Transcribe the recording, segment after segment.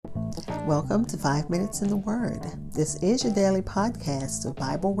Welcome to 5 Minutes in the Word. This is your daily podcast of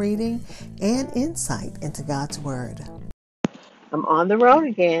Bible reading and insight into God's Word. I'm on the road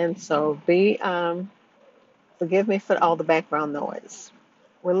again, so forgive me for all the background noise.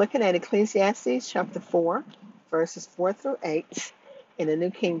 We're looking at Ecclesiastes chapter 4, verses 4 through 8 in the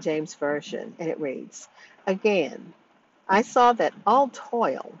New King James Version, and it reads, "Again, I saw that all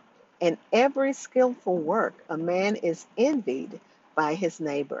toil and every skillful work a man is envied by his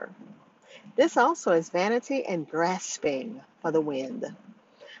neighbor. This also is vanity and grasping for the wind.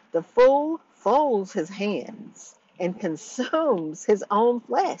 The fool folds his hands and consumes his own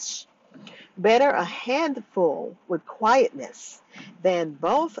flesh. Better a handful with quietness than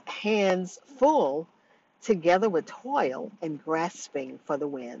both hands full together with toil and grasping for the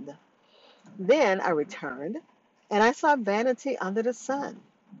wind. Then I returned, and I saw vanity under the sun.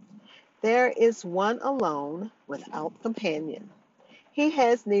 There is one alone without companion. He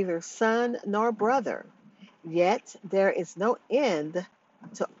has neither son nor brother, yet there is no end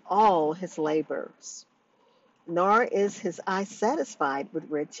to all his labors, nor is his eye satisfied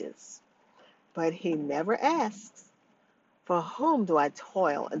with riches. But he never asks, for whom do I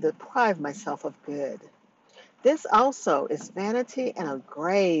toil and deprive myself of good? This also is vanity and a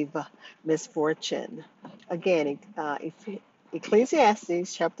grave misfortune." Again,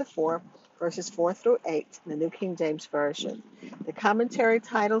 Ecclesiastes chapter 4, verses 4 through 8 in the New King James Version. The commentary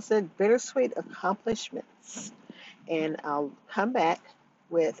titles it Bittersweet Accomplishments. And I'll come back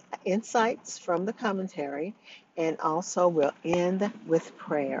with insights from the commentary, and also we'll end with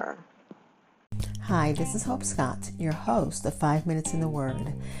prayer. Hi, this is Hope Scott, your host of 5 Minutes in the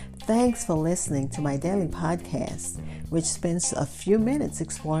Word. Thanks for listening to my daily podcast, which spends a few minutes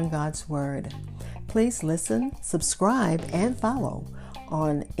exploring God's Word. Please listen, subscribe, and follow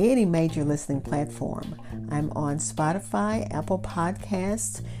on any major listening platform. I'm on Spotify, Apple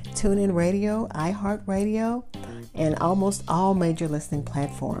Podcasts, TuneIn Radio, iHeartRadio, and almost all major listening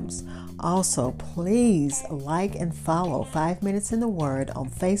platforms. Also, please like and follow 5 Minutes in the Word on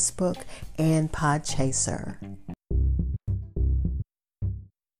Facebook and Podchaser.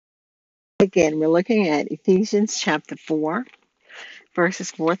 Again, we're looking at Ephesians chapter 4,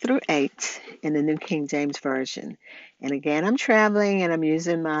 verses 4 through 8 in the New King James Version. And again, I'm traveling and I'm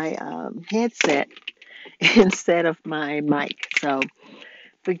using my headset instead of my mic. So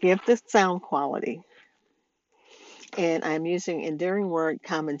forgive the sound quality. And I'm using Enduring Word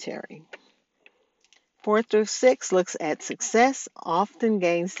Commentary. 4 through 6 looks at success often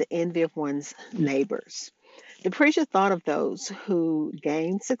gains the envy of one's neighbors. The preacher thought of those who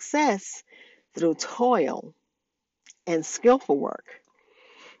gained success through toil and skillful work,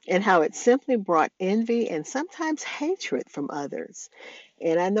 and how it simply brought envy and sometimes hatred from others.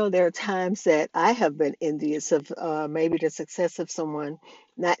 And I know there are times that I have been envious of maybe the success of someone,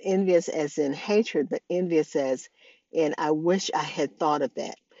 not envious as in hatred, but envious as in I wish I had thought of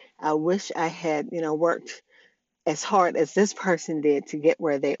that. I wish I had, worked as hard as this person did to get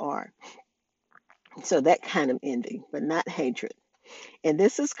where they are. So that kind of envy, but not hatred. And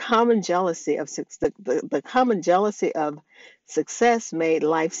this is common jealousy of the common jealousy of success made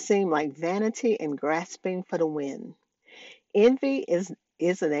life seem like vanity and grasping for the wind. Envy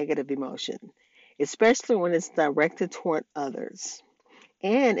is a negative emotion, especially when it's directed toward others.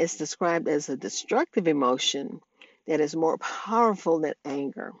 And it's described as a destructive emotion that is more powerful than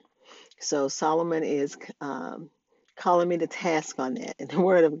anger. So Solomon is calling me to task on that in the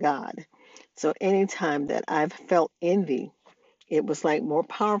Word of God. So anytime that I've felt envy, it was like more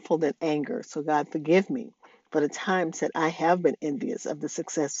powerful than anger. So God forgive me for the times that I have been envious of the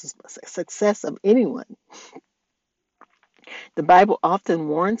success of anyone. The Bible often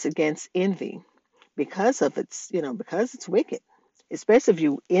warns against envy because it's wicked. Especially if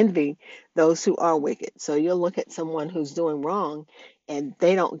you envy those who are wicked. So you'll look at someone who's doing wrong, and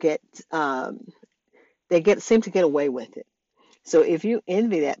they don't seem to get away with it. So if you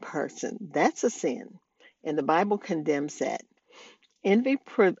envy that person, that's a sin, and the Bible condemns that. Envy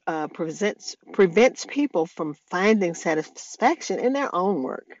prevents people from finding satisfaction in their own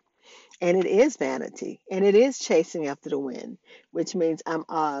work. And it is vanity, and it is chasing after the wind, which means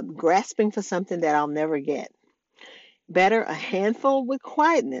I'm grasping for something that I'll never get. Better a handful with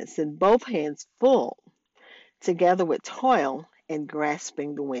quietness than both hands full, together with toil and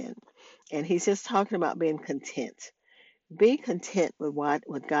grasping the wind. And he's just talking about being content. Be content with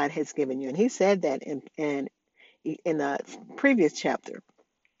what God has given you. And he said that in the previous chapter.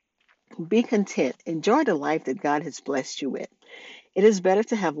 Be content. Enjoy the life that God has blessed you with. It is better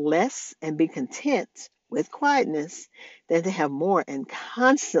to have less and be content with quietness than to have more and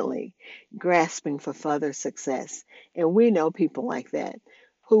constantly grasping for further success. And we know people like that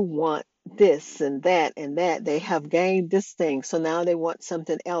who want this and that and that. They have gained this thing, so now they want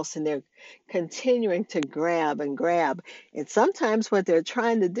something else, and they're continuing to grab and grab. And sometimes what they're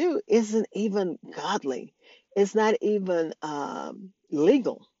trying to do isn't even godly, it's not even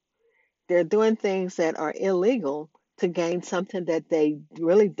legal. They're doing things that are illegal to gain something that they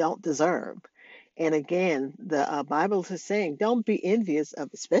really don't deserve. And again, the Bible is saying, don't be envious of,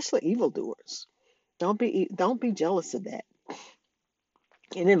 especially evildoers. Don't be jealous of that.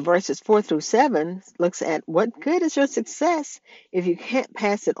 And in verses 4 through 7 looks at what good is your success if you can't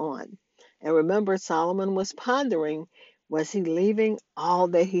pass it on. And remember, Solomon was pondering, was he leaving all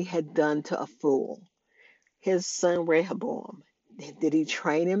that he had done to a fool? His son Rehoboam. Did he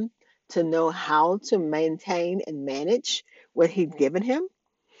train him to know how to maintain and manage what he'd given him?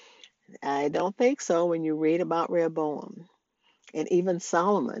 I don't think so when you read about Rehoboam. And even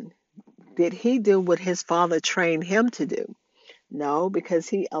Solomon, did he do what his father trained him to do? No, because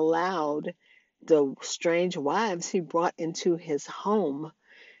he allowed the strange wives he brought into his home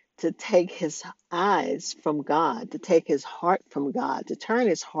to take his eyes from God, to take his heart from God, to turn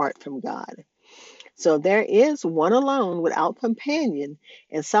his heart from God. So there is one alone without companion,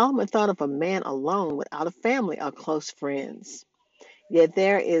 and Solomon thought of a man alone without a family or close friends. Yet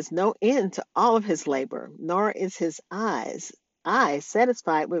there is no end to all of his labor, nor is his eyes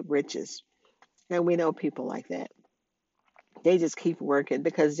satisfied with riches. And we know people like that. They just keep working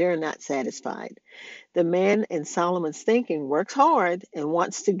because they're not satisfied. The man in Solomon's thinking works hard and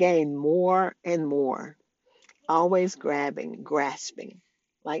wants to gain more and more, always grabbing, grasping,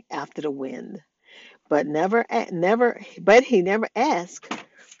 like after the wind. But he never asked,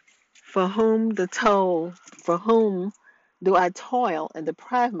 for whom do I toil and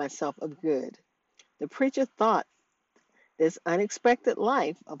deprive myself of good? The preacher thought this unexpected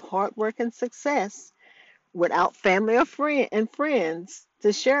life of hard work and success without family or friends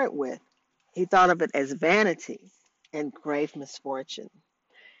to share it with. He thought of it as vanity and grave misfortune.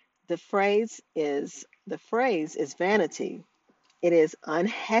 The phrase is vanity. It is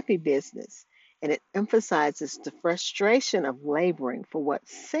unhappy business, and it emphasizes the frustration of laboring for what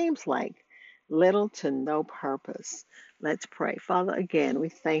seems like little to no purpose. Let's pray. Father, again, we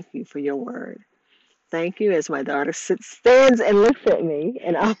thank you for your word. Thank you as my daughter stands and looks at me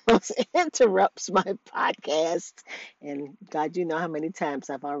and almost interrupts my podcast. And God, you know how many times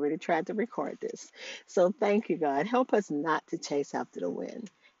I've already tried to record this. So thank you, God. Help us not to chase after the wind.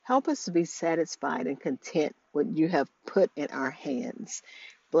 Help us to be satisfied and content what you have put in our hands.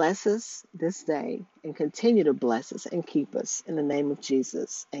 Bless us this day and continue to bless us and keep us. In the name of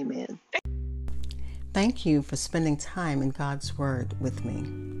Jesus, amen. Thank you for spending time in God's Word with me.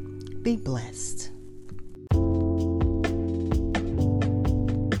 Be blessed.